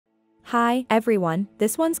Hi, everyone,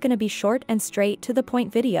 this one's gonna be short and straight to the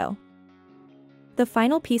point video. The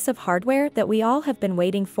final piece of hardware that we all have been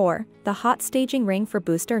waiting for, the hot staging ring for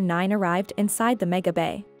Booster 9 arrived inside the Mega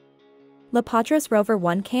Bay. La Padra's Rover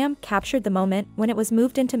 1 cam captured the moment when it was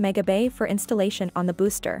moved into Mega Bay for installation on the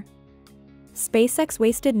booster. SpaceX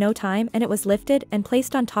wasted no time and it was lifted and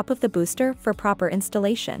placed on top of the booster for proper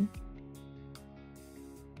installation.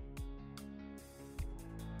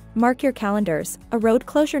 Mark your calendars, a road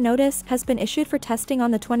closure notice has been issued for testing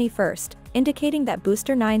on the 21st, indicating that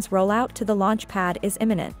Booster 9's rollout to the launch pad is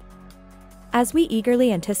imminent. As we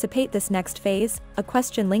eagerly anticipate this next phase, a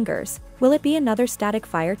question lingers: will it be another static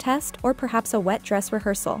fire test or perhaps a wet dress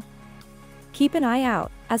rehearsal? Keep an eye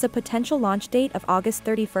out, as a potential launch date of August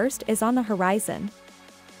 31st is on the horizon.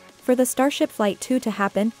 For the Starship Flight 2 to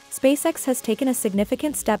happen, SpaceX has taken a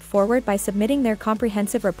significant step forward by submitting their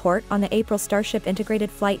comprehensive report on the April Starship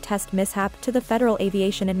integrated flight test mishap to the Federal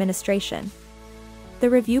Aviation Administration.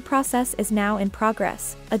 The review process is now in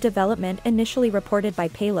progress, a development initially reported by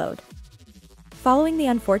Payload. Following the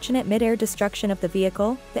unfortunate mid-air destruction of the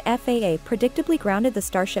vehicle, the FAA predictably grounded the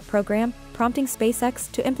Starship program, prompting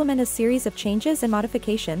SpaceX to implement a series of changes and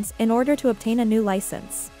modifications in order to obtain a new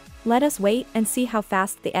license. Let us wait and see how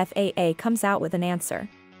fast the FAA comes out with an answer.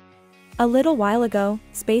 A little while ago,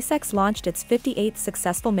 SpaceX launched its 58th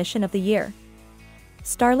successful mission of the year.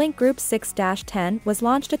 Starlink Group 6-10 was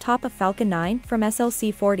launched atop of Falcon 9 from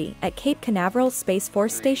SLC-40 at Cape Canaveral Space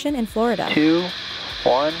Force Station in Florida. 2,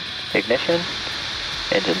 1, ignition,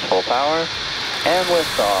 engines full power, and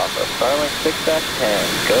liftoff of Starlink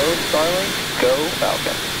 6-10. Go Starlink, go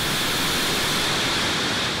Falcon.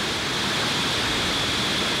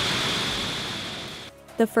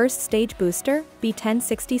 The first stage booster,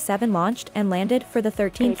 B-1067, launched and landed for the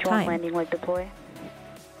 13th Stage 1 time. landing leg deploy.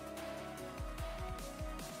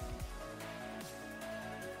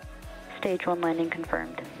 Stage 1 landing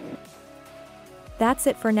confirmed. That's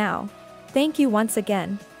it for now. Thank you once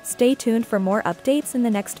again. Stay tuned for more updates in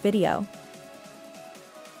the next video.